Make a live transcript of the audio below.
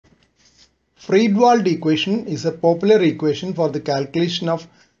Friedewald equation is a popular equation for the calculation of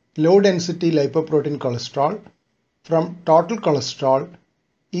low-density lipoprotein cholesterol from total cholesterol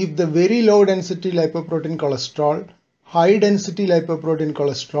if the very low-density lipoprotein cholesterol, high-density lipoprotein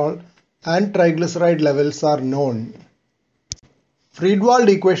cholesterol and triglyceride levels are known. Friedewald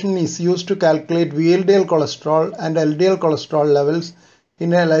equation is used to calculate VLDL cholesterol and LDL cholesterol levels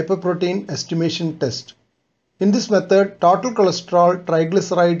in a lipoprotein estimation test. In this method, total cholesterol,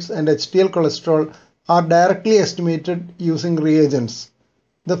 triglycerides and HDL cholesterol are directly estimated using reagents.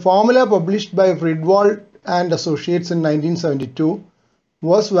 The formula published by Friedewald and Associates in 1972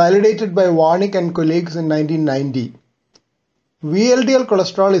 was validated by Warnick and colleagues in 1990. VLDL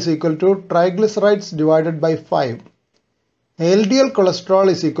cholesterol is equal to triglycerides divided by 5. LDL cholesterol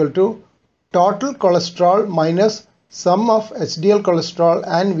is equal to total cholesterol minus sum of HDL cholesterol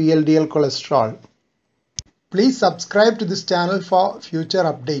and VLDL cholesterol. Please subscribe to this channel for future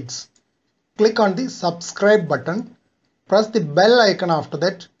updates. Click on the subscribe button. Press the bell icon after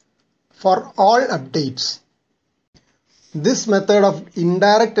that for all updates. This method of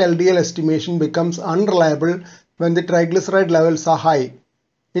indirect LDL estimation becomes unreliable when the triglyceride levels are high.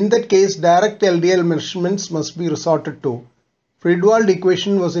 In that case, direct LDL measurements must be resorted to. Friedewald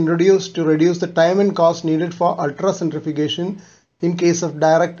equation was introduced to reduce the time and cost needed for ultracentrifugation in case of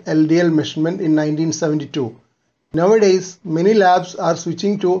direct LDL measurement in 1972. Nowadays, many labs are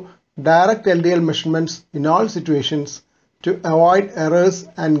switching to direct LDL measurements in all situations to avoid errors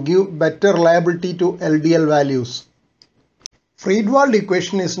and give better reliability to LDL values. Friedewald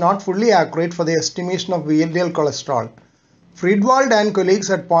equation is not fully accurate for the estimation of VLDL cholesterol. Friedewald and colleagues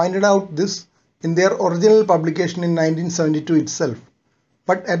had pointed out this in their original publication in 1972 itself.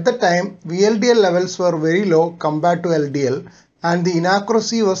 But at the time, VLDL levels were very low compared to LDL and the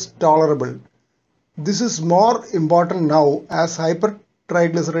inaccuracy was tolerable. This is more important now as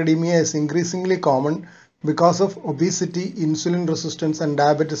hypertriglyceridemia is increasingly common because of obesity, insulin resistance and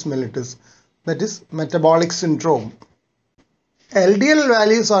diabetes mellitus, that is metabolic syndrome. LDL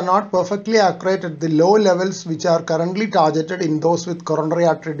values are not perfectly accurate at the low levels which are currently targeted in those with coronary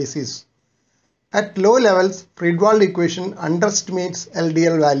artery disease. At low levels, Friedewald equation underestimates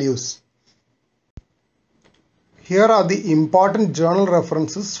LDL values. Here are the important journal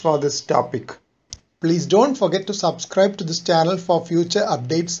references for this topic. Please don't forget to subscribe to this channel for future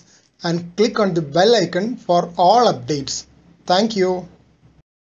updates and click on the bell icon for all updates. Thank you.